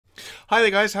Hi there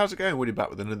guys, how's it going? Woody back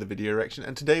with another video reaction,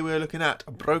 and today we're looking at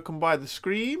Broken by the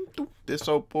Scream, this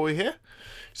old boy here.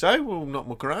 So we'll not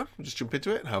muck around, we'll just jump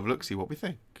into it and have a look, see what we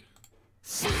think.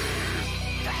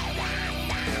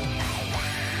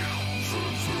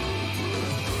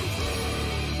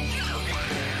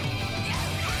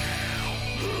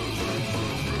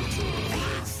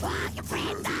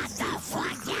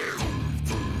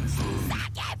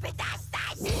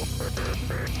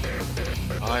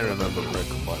 I remember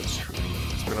Broken by the Scream.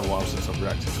 It's been a while since I've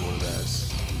reacted to one of theirs.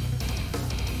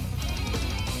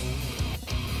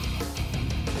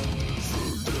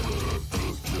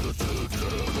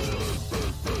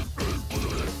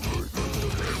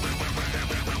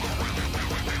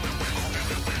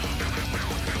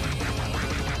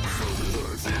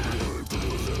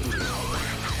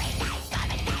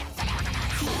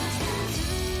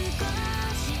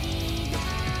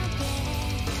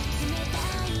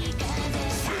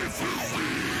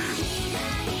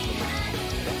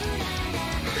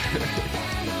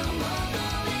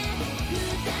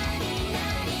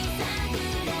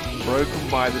 Broken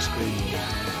by the Scream.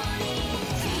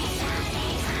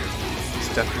 It's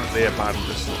definitely a band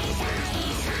this sort of thing.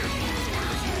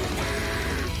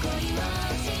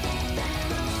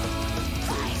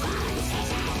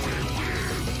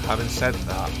 Having said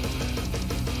that,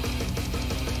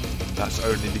 that's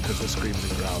only because they're screaming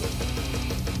and growling.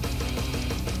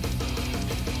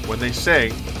 When they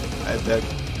sing, they're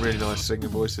really nice singing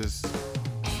voices.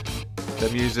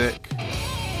 Their music,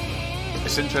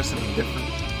 it's interesting and different.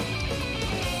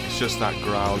 It's just that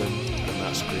growling and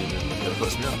that screaming that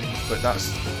puts me off. But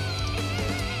that's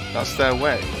their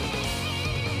way.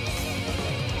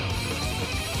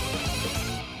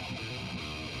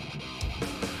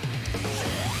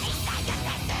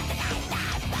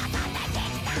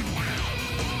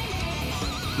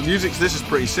 The music to this is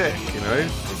pretty sick, you know?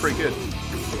 It's pretty good.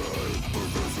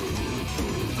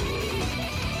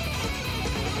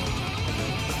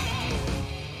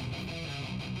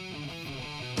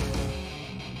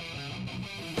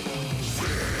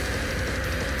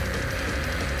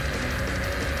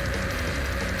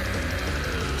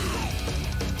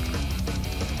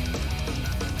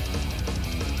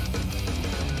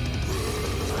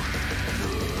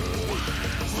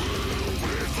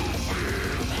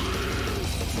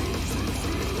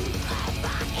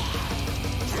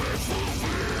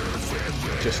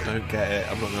 Just don't get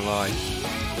it, I'm not gonna lie.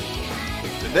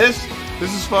 This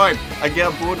is fine. I get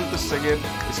on board with the singing.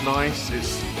 It's nice.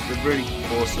 It's really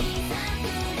awesome.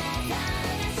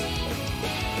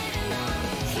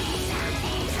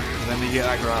 And then you get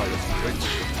that growling, which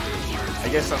I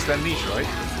guess that's their niche, right?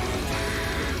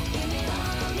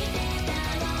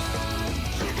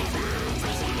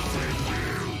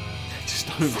 Just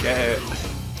don't get it.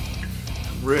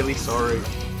 I'm really sorry.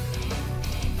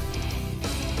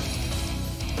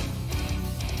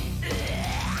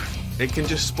 It can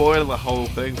just spoil the whole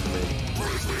thing for me.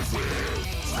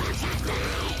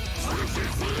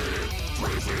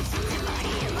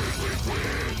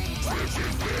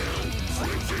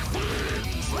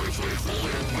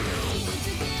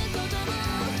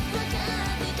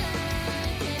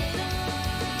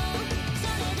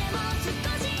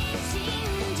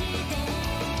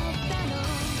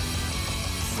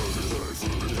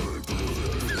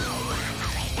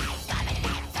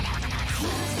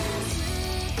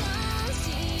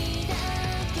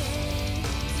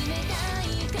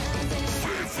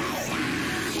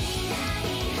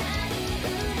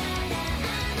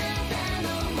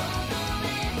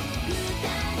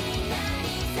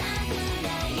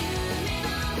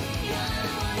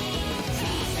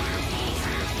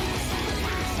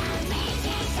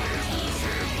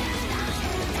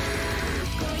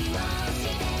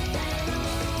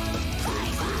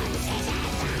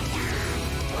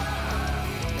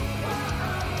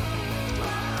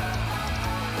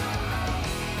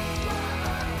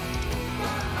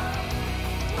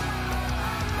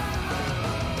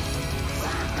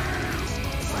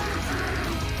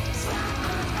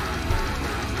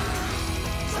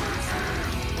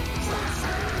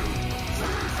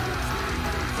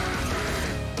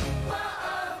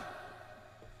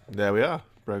 There we are,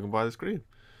 Broken by the Scream.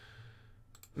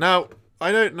 Now,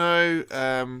 I don't know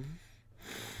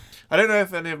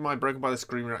if any of my Broken by the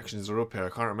Scream reactions are up here. I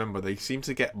can't remember. They seem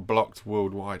to get blocked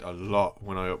worldwide a lot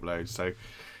when I upload. So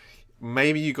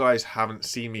maybe you guys haven't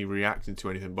seen me reacting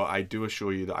to anything, but I do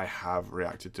assure you that I have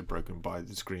reacted to Broken by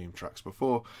the Scream tracks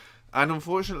before. And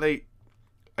unfortunately,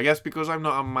 I guess because I'm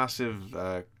not a massive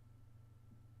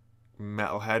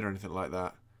metalhead or anything like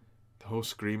that, the whole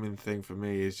screaming thing for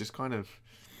me is just kind of,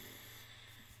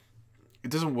 it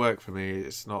doesn't work for me.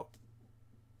 It's not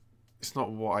it's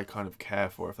not what I kind of care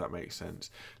for, if that makes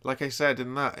sense. Like I said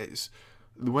in that, it's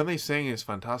when they sing, it's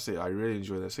fantastic. I really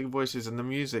enjoy their singing voices, and the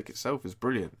music itself is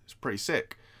brilliant. It's pretty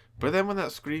sick. But then when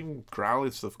that scream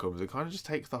growling stuff comes, it kind of just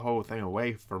takes the whole thing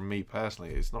away from me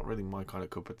personally. It's not really my kind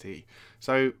of cup of tea.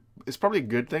 So it's probably a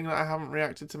good thing that I haven't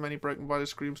reacted to many Broken by the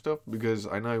Scream stuff, because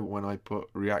I know when I put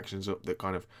reactions up that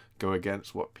kind of go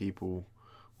against what people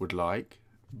would like,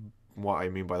 what I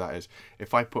mean by that is,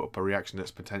 if I put up a reaction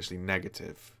that's potentially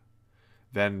negative,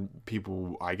 then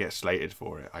I get slated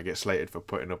for it. I get slated for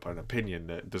putting up an opinion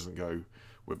that doesn't go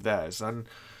with theirs. And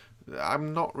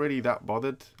I'm not really that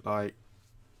bothered. Like,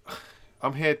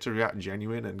 I'm here to react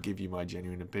genuine and give you my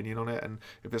genuine opinion on it, and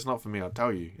if it's not for me, I'll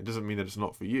tell you. It doesn't mean that it's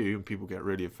not for you, and people get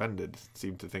really offended,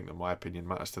 seem to think that my opinion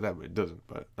matters to them. It doesn't,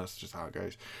 but that's just how it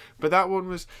goes. But that one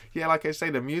was, yeah, like I say,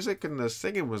 the music and the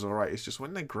singing was alright. It's just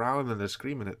when they're growling and they're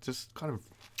screaming, it just kind of,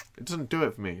 it doesn't do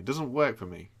it for me. It doesn't work for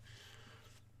me.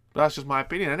 But that's just my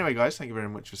opinion. Anyway, guys, thank you very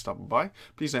much for stopping by.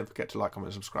 Please don't forget to like, comment,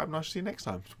 and subscribe, and I shall see you next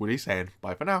time. It's Woody saying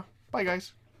bye for now. Bye,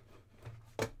 guys.